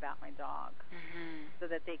talking about my dog, so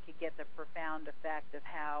that they could get the profound effect of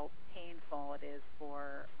how painful it is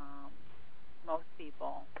for most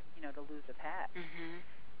people, to lose a pet.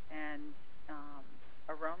 And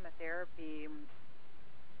aromatherapy,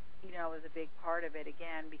 is a big part of it,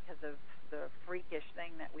 again, because of the freakish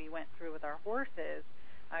thing that we went through with our horses.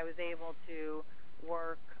 I was able to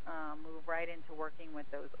move right into working with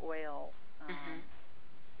those oils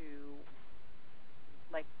to,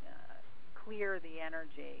 clear the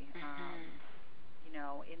energy,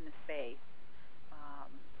 in the space,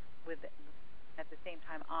 with at the same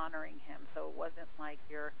time honoring him. So it wasn't like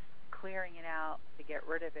you're clearing it out to get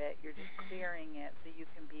rid of it. You're just clearing it so you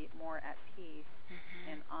can be more at peace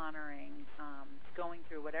and honoring, going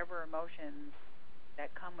through whatever emotions that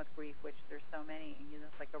come with grief, which there's so many.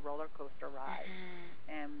 It's like a roller coaster ride.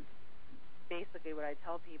 And basically what I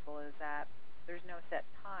tell people is that there's no set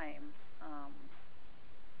time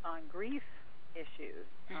on grief issues.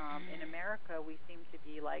 In America, we seem to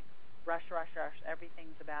be like rush.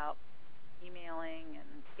 Everything's about emailing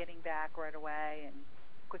and getting back right away and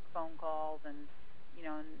quick phone calls, and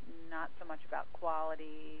not so much about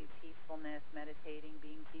quality, peacefulness, meditating,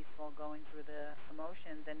 being peaceful, going through the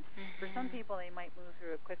emotions. And for some people, they might move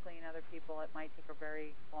through it quickly, and other people, it might take a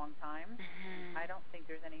very long time. I don't think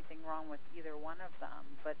there's anything wrong with either one of them,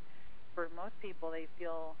 but for most people, they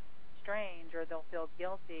feel strange, or they'll feel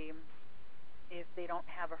guilty if they don't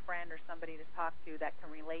have a friend or somebody to talk to that can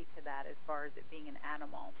relate to that as far as it being an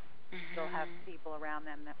animal. They'll have people around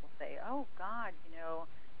them that will say, oh, God,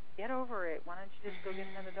 get over it. Why don't you just go get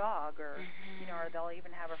another dog? Or, or they'll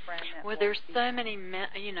even have a friend that there's so many,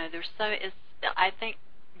 I think,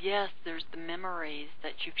 yes, there's the memories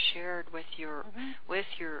that you've shared with your with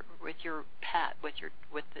your pet, with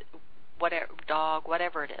whatever dog,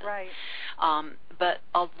 whatever it is. Right. But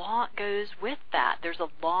a lot goes with that. There's a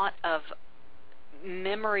lot of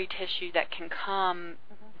memory tissue that can come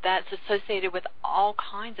that's associated with all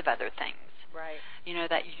kinds of other things. Right. You know,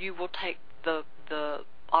 that you will take the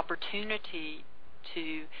opportunity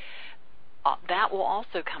to that will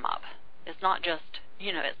also come up. It's not just,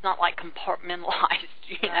 you know, it's not like compartmentalized,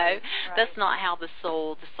 you know. Right. That's not how the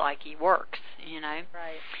soul, the psyche works, you know.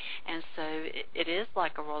 Right. And so it is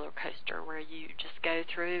like a roller coaster where you just go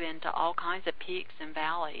through into all kinds of peaks and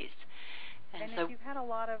valleys. And so if you've had a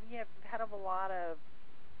lot of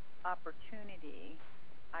opportunity,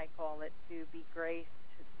 I call it, to be graced,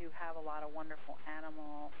 to have a lot of wonderful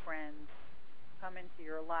animal friends come into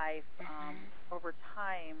your life, over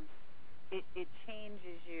time, it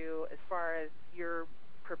changes you as far as your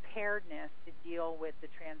preparedness to deal with the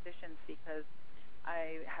transitions, because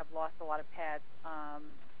I have lost a lot of pets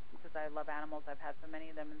because I love animals. I've had so many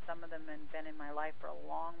of them, and some of them have been in my life for a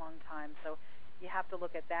long, long time. So you have to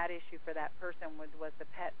look at that issue for that person. Was the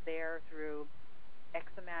pet there through X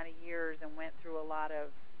amount of years and went through a lot of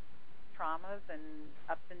traumas and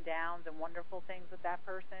ups and downs and wonderful things with that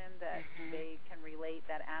person that they can relate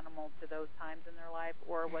that animal to those times in their life?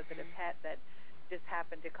 Or was it a pet that just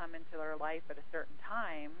happened to come into their life at a certain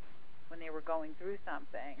time when they were going through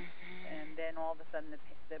something, and then all of a sudden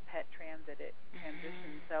the pet transitioned?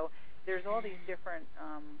 So there's all these different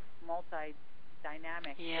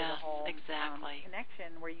multi-dynamics to the whole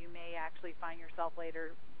connection, where you may actually find yourself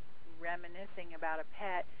later reminiscing about a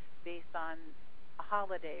pet based on a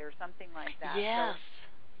holiday or something like that. Yes.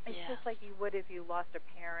 So it's just like you would if you lost a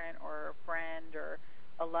parent or a friend or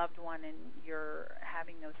a loved one and you're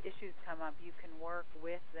having those issues come up. You can work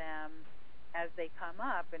with them as they come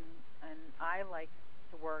up, and I like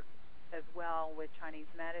to work as well with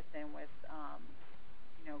Chinese medicine with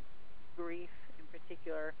grief in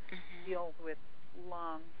particular deals with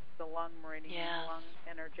the lung meridian, lung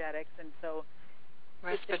energetics, and so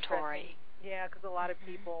respiratory. Yeah, because a lot of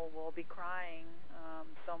people will be crying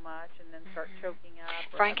so much and then start choking up.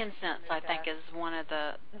 Frankincense, I think, is one of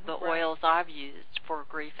the oils I've used for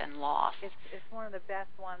grief and loss. It's one of the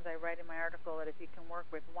best ones. I write in my article that if you can work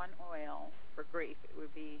with one oil for grief, it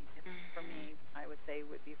would be, for me, I would say,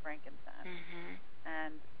 would be frankincense.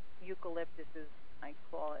 And eucalyptus is, I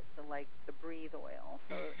call it the breathe oil,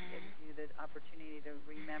 so it gives you the opportunity to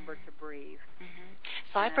remember to breathe.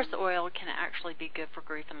 Cypress oil can actually be good for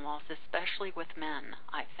grief and loss, especially with men,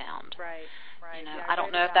 I've found. Right. You know, I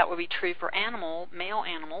don't know if that would be true for male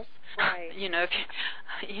animals. Right.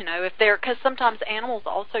 If they're, because sometimes animals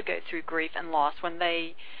also go through grief and loss when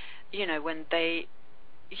they, exactly.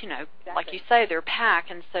 Like you say, they're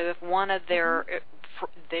pack, and so if one of their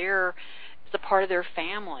is a part of their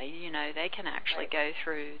family, they can actually go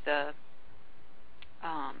through the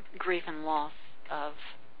grief and loss of,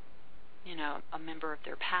 a member of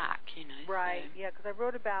their pack, Right, so. yeah, because I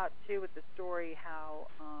wrote about, too, with the story how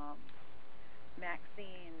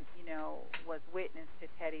Maxine, was witness to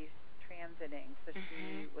Teddy's transiting, so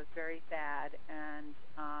she was very sad and,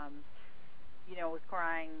 was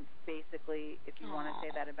crying, basically, if you want to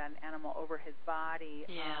say that about an animal, over his body.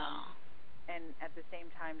 Yeah. And at the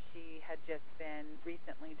same time, she had just been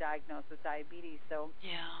recently diagnosed with diabetes, so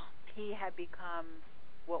he had become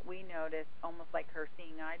what we noticed almost like her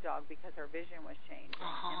seeing eye dog because her vision was changing.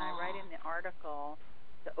 And I write in the article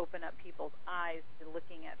to open up people's eyes to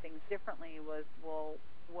looking at things differently was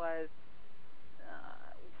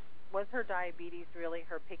her diabetes really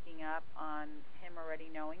her picking up on him already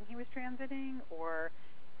knowing he was transiting, or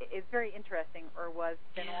it's very interesting, or was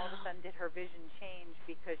then all of a sudden did her vision change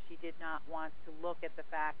because she did not want to look at the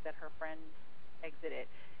fact that her friend exited?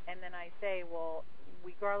 And then I say, well,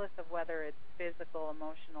 regardless of whether it's physical,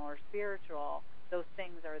 emotional, or spiritual, those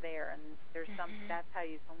things are there, and there's that's how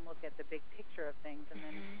you can look at the big picture of things and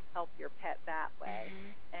then help your pet that way.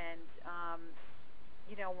 And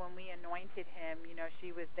when we anointed him,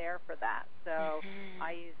 she was there for that. So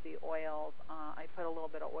I used the oils. I put a little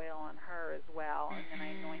bit of oil on her as well, and then I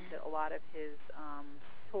anointed a lot of his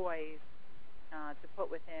toys to put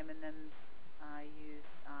with him, and then I used.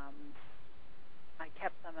 I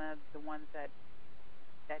kept some of the ones that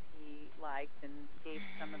he liked and gave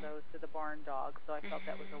some of those to the barn dog. So I felt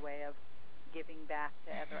that was a way of giving back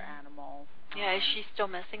to other animals. Yeah, is she still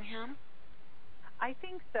missing him? I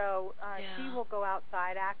think so. She will go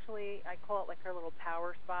outside. Actually, I call it like her little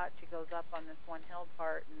power spot. She goes up on this one hill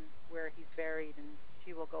part and where he's buried, and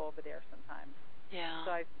she will go over there sometimes. Yeah.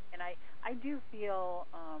 So I do feel,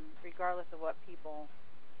 regardless of what people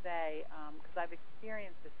say, because I've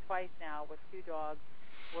experienced this twice now with two dogs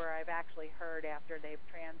where I've actually heard after they've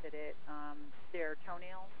transited their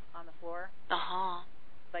toenails on the floor. Uh-huh.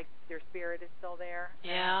 Like their spirit is still there.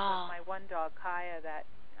 Yeah. And with my one dog, Kaya, that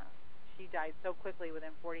she died so quickly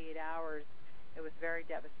within 48 hours, it was very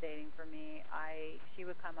devastating for me. She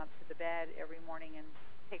would come up to the bed every morning and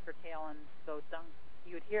take her tail and go dunk.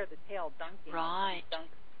 You would hear the tail dunking. Right. Dunk.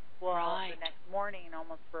 Well, right. The next morning,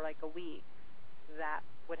 almost for like a week, that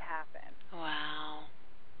would happen. Wow.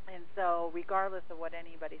 And so regardless of what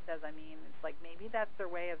anybody says, I mean, it's like maybe that's their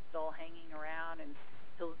way of still hanging around and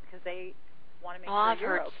because they want to make sure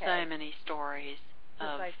you're okay. Well, I've heard so many stories.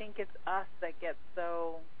 Because I think it's us that get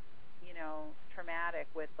so, traumatic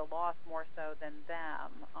with the loss more so than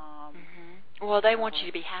them. Well, they want you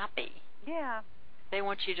to be happy. Yeah. They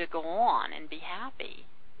want you to go on and be happy.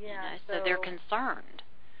 Yeah. So they're concerned.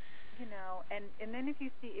 And then if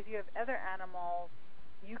you have other animals,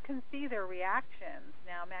 you can see their reactions.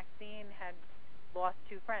 Now, Maxine had lost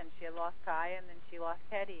two friends. She had lost Kai, and then she lost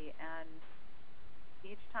Teddy. And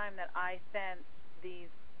each time that I sensed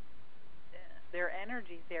their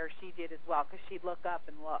energies there, she did as well, because she'd look up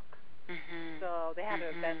and look. Mm-hmm. So they had to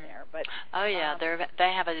have been there. But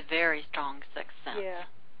they have a very strong sixth sense. Yeah,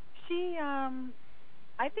 she.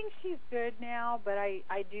 I think she's good now, but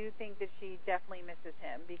I do think that she definitely misses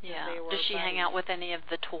him because they were. Does she hang out with any of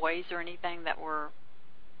the toys or anything that were?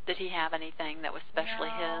 Did he have anything that was specially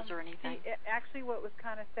his or anything? Actually, what was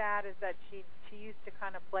kind of sad is that she used to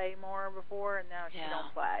kind of play more before, and now she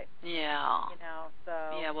don't play. Yeah. So.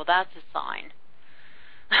 Yeah, well, that's a sign.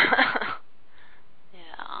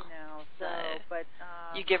 Yeah. So. But.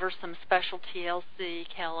 You give her some special TLC,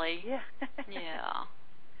 Kelly. Yeah. Yeah.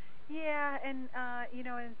 Yeah, and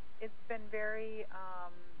it's been very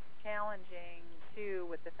challenging too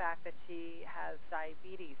with the fact that she has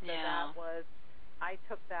diabetes. So that was. I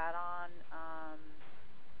took that on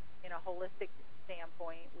in a holistic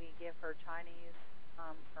standpoint. We give her Chinese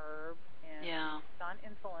herbs, and it's on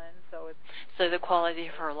insulin, so it's... So the quality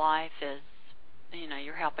of her life is,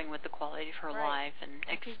 you're helping with the quality of her life and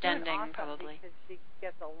extending awesome probably. Because she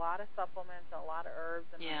gets a lot of supplements and a lot of herbs,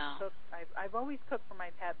 and I've always cooked for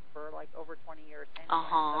my pets for like over 20 years anyway.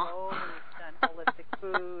 I've always done holistic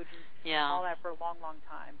food and all that for a long, long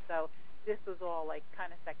time. So this was all like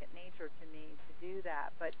kind of second nature to me to do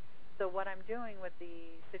that. But so what I'm doing with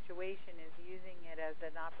the situation is using it as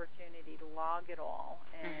an opportunity to log it all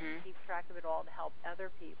and keep track of it all to help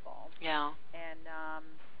other people. Yeah. And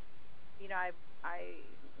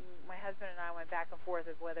my husband and I went back and forth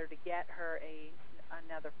of whether to get her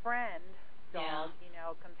another friend dog,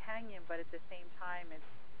 companion, but at the same time it's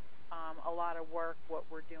a lot of work what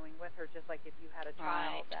we're doing with her, just like if you had a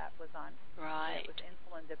child that was on that was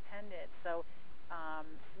insulin dependent. So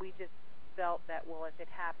we just felt that, well, if it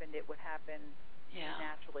happened, it would happen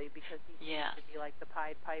naturally, because he seems to be like the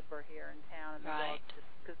Pied Piper here in town, and the dog,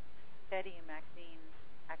 because Teddy and Maxine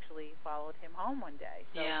actually followed him home one day.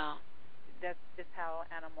 So that's just how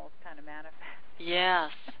animals kind of manifest. Yes.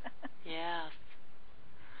 Yes.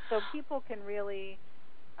 So people can really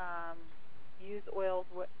use oils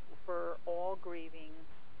for all grieving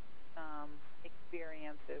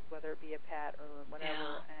experiences, whether it be a pet or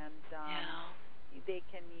whatever, and they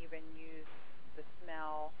can even use the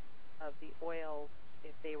smell of the oils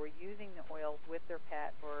if they were using the oils with their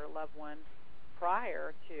pet or loved one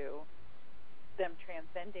prior to them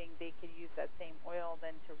transcending. They could use that same oil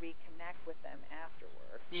then to reconnect with them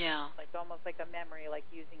afterwards. Yeah. Like almost like a memory, like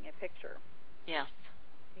using a picture. Yes.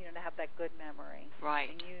 To have that good memory.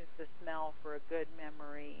 Right. And use the smell for a good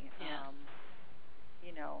memory. Yes.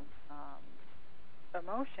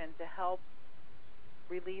 Emotion to help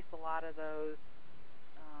release a lot of those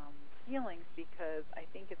feelings, because I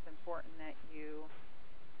think it's important that you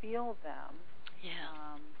feel them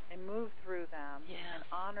and move through them and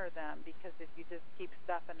honor them, because if you just keep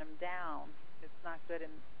stuffing them down, it's not good to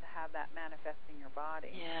have that manifest in your body.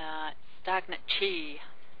 Yeah, stagnant chi.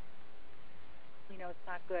 It's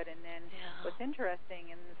not good. And then what's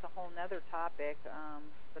interesting, and it's a whole other topic,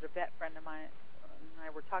 but a vet friend of mine and I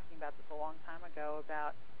were talking about this a long time ago,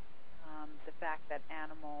 about the fact that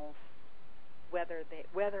animals, whether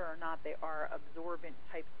or not they are absorbent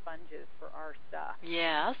type sponges for our stuff.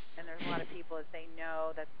 Yes. And there's a lot of people that say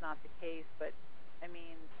no, that's not the case, but I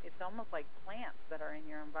mean, it's almost like plants that are in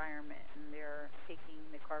your environment, and they're taking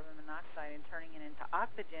the carbon monoxide and turning it into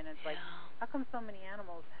oxygen. It's like, how come so many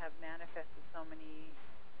animals have manifested so many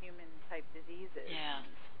human-type diseases? Yes.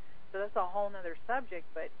 So that's a whole other subject,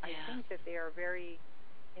 but I think that they are very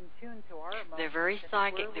in tune to our emotions. They're very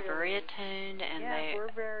psychic. They're very attuned, and if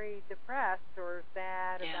we're very depressed or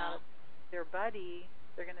sad about their buddy,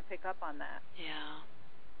 they're going to pick up on that. Yeah.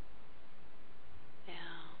 Yeah.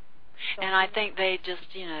 So And I think they just,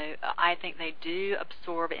 I think they do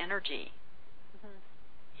absorb energy. Mhm.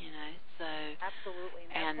 So Absolutely,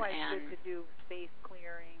 and that's why it's good to do space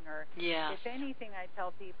clearing, or yes. if anything, I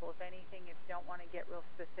tell people, if you don't want to get real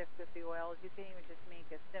specific with the oils, you can even just make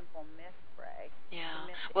a simple mist spray. Yeah.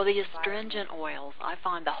 Mist Well, the the astringent environment. oils, I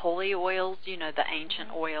find the holy oils, the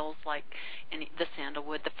ancient Mhm. oils like the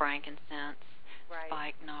sandalwood, the frankincense, Right.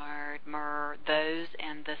 spikenard, myrrh, those,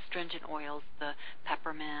 and the astringent oils, the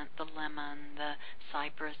peppermint, the lemon, the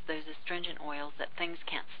cypress, those astringent oils that things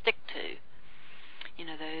can't stick to.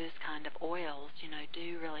 Those kind of oils,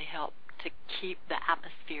 do really help to keep the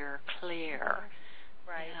atmosphere clear. Mhm.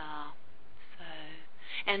 Right. Yeah. So,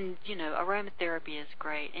 and aromatherapy is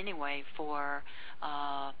great anyway for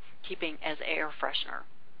keeping as air freshener.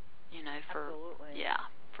 For Absolutely.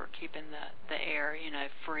 for keeping the air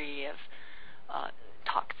free of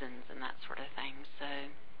toxins and that sort of thing. So,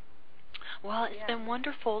 well, it's been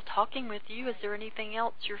wonderful talking with you. Is there anything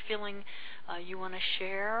else you're feeling you want to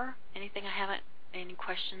share? Any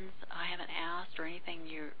questions I haven't asked, or anything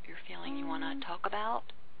you're feeling you want to talk about?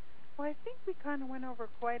 Well, I think we kind of went over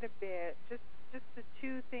quite a bit. Just the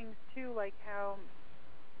two things too, like how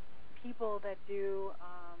people that do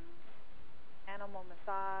animal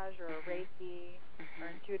massage or Reiki or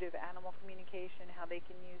intuitive animal communication, how they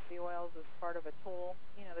can use the oils as part of a tool,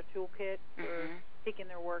 the toolkit for taking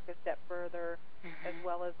their work a step further, as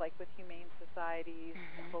well as like with humane societies,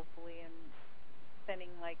 hopefully, and sending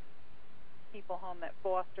like people home that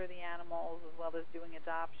foster the animals, as well as doing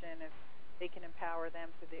adoption, if they can empower them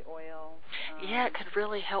through the oils. Yeah, it could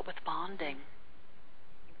really help with bonding.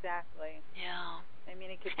 Exactly. Yeah. I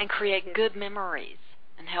mean, it could create good memories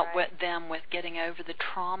and help Right. with them with getting over the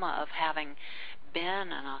trauma of having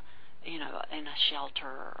been in a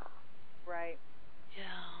shelter. Right. Yeah.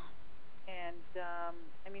 And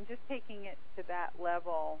I mean, just taking it to that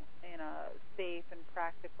level in a safe and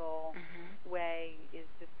practical way is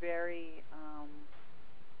just very.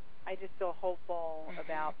 I just feel hopeful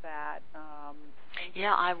about that.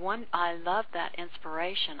 Yeah, I love that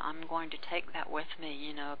inspiration. I'm going to take that with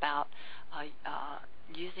me. About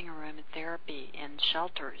using aromatherapy in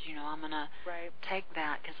shelters. I'm going to take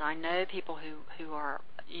that, because I know people who are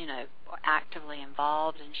actively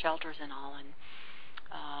involved in shelters and all, and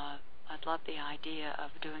I'd love the idea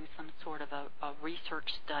of doing some sort of a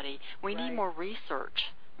research study. We need more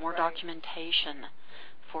research, more documentation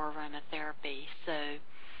for aromatherapy. So.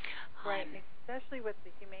 Right, and especially with the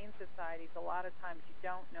humane societies, a lot of times you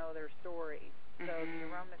don't know their stories. So the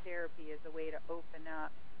aromatherapy is a way to open up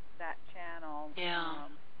that channel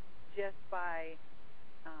just by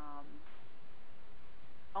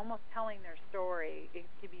almost telling their story. It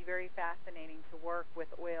can be very fascinating to work with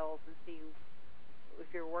oils and see if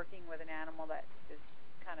you're working with an animal that is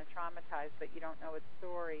kind of traumatized, but you don't know its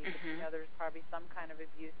story, but you know there's probably some kind of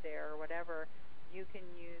abuse there or whatever. You can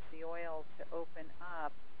use the oils to open up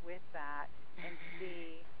with that and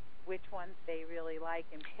see which ones they really like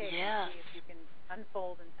and pick, and see if you can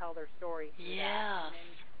unfold and tell their story through that, and then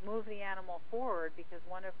move the animal forward, because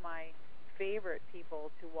one of my favorite people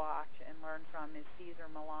to watch and learn from is Cesar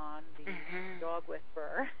Millan, the dog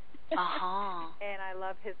whisperer. And I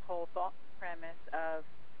love his whole thought premise of,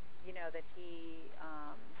 that he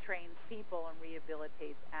trains people and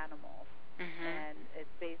rehabilitates animals. And it's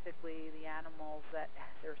basically the animals that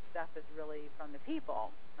their stuff is really from the people.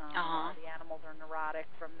 The animals are neurotic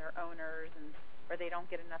from their owners, or they don't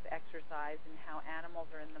get enough exercise, and how animals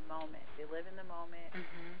are in the moment. They live in the moment,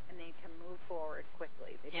 and they can move forward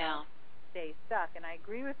quickly. They don't stay stuck. And I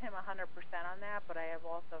agree with him 100% on that, but I have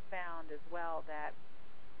also found as well that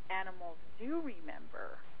animals do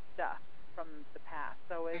remember stuff from the past.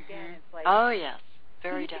 So again, it's like, oh yes.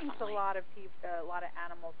 Very he thinks definitely. a lot of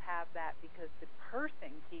animals have that because the person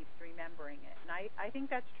keeps remembering it, and I think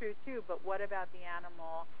that's true too. But what about the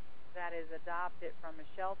animal that is adopted from a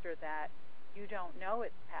shelter that you don't know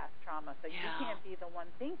its past trauma? So you can't be the one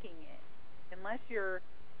thinking it unless your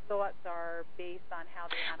thoughts are based on how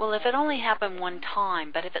the animal. Well, if it only happened one time,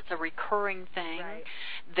 but if it's a recurring thing,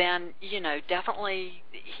 then definitely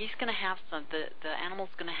he's going to have the animal's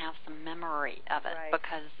going to have some memory of it,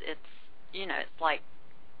 because it's it's like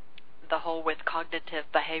the whole with cognitive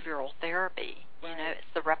behavioral therapy. It's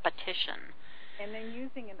the repetition. And then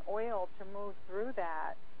using an oil to move through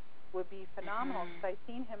that would be phenomenal, because I've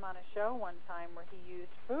seen him on a show one time where he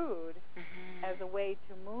used food as as a way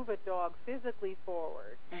to move a dog physically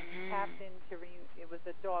forward. And he tapped into, it was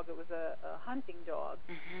a dog, it was a hunting dog,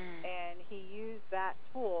 and he used that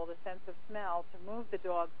tool, the sense of smell, to move the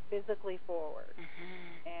dog physically forward.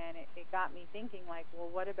 And it got me thinking, like, well,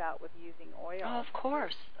 what about with using oil? Oh, of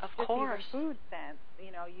course, of just course. Even food scents,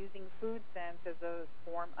 using food scents as a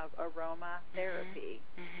form of aroma therapy,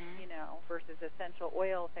 versus essential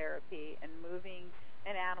oil therapy, and moving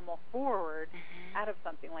an animal forward out of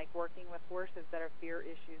something like working with horses that have fear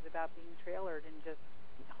issues about being trailered and just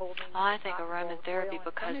holding. I think aromatherapy,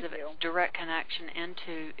 because of its direct connection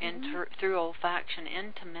through olfaction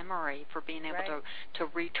into memory, for being able to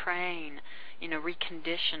retrain,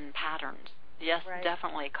 recondition patterns. Yes,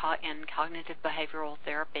 definitely. In cognitive behavioral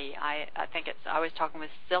therapy, I think it's. I was talking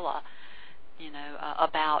with Scylla,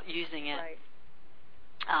 about using it.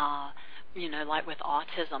 Like with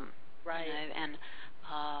autism. And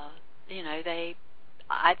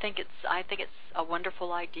I think it's a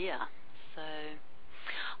wonderful idea. So,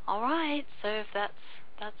 all right. So if that's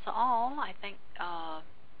all, I think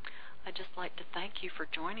I'd just like to thank you for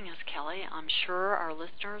joining us, Kelly. I'm sure our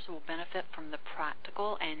listeners will benefit from the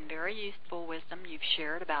practical and very useful wisdom you've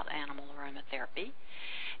shared about animal aromatherapy.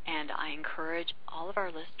 And I encourage all of our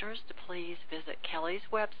listeners to please visit Kelly's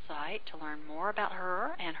website to learn more about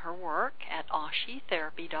her and her work at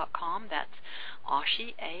ashitherapy.com. That's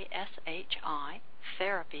Ashi, A-S-H-I,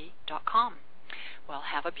 therapy.com. Well,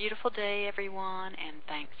 have a beautiful day, everyone, and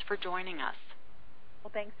thanks for joining us.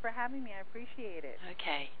 Well, thanks for having me. I appreciate it.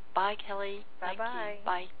 Okay. Bye, Kelly. Bye-bye.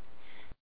 Bye.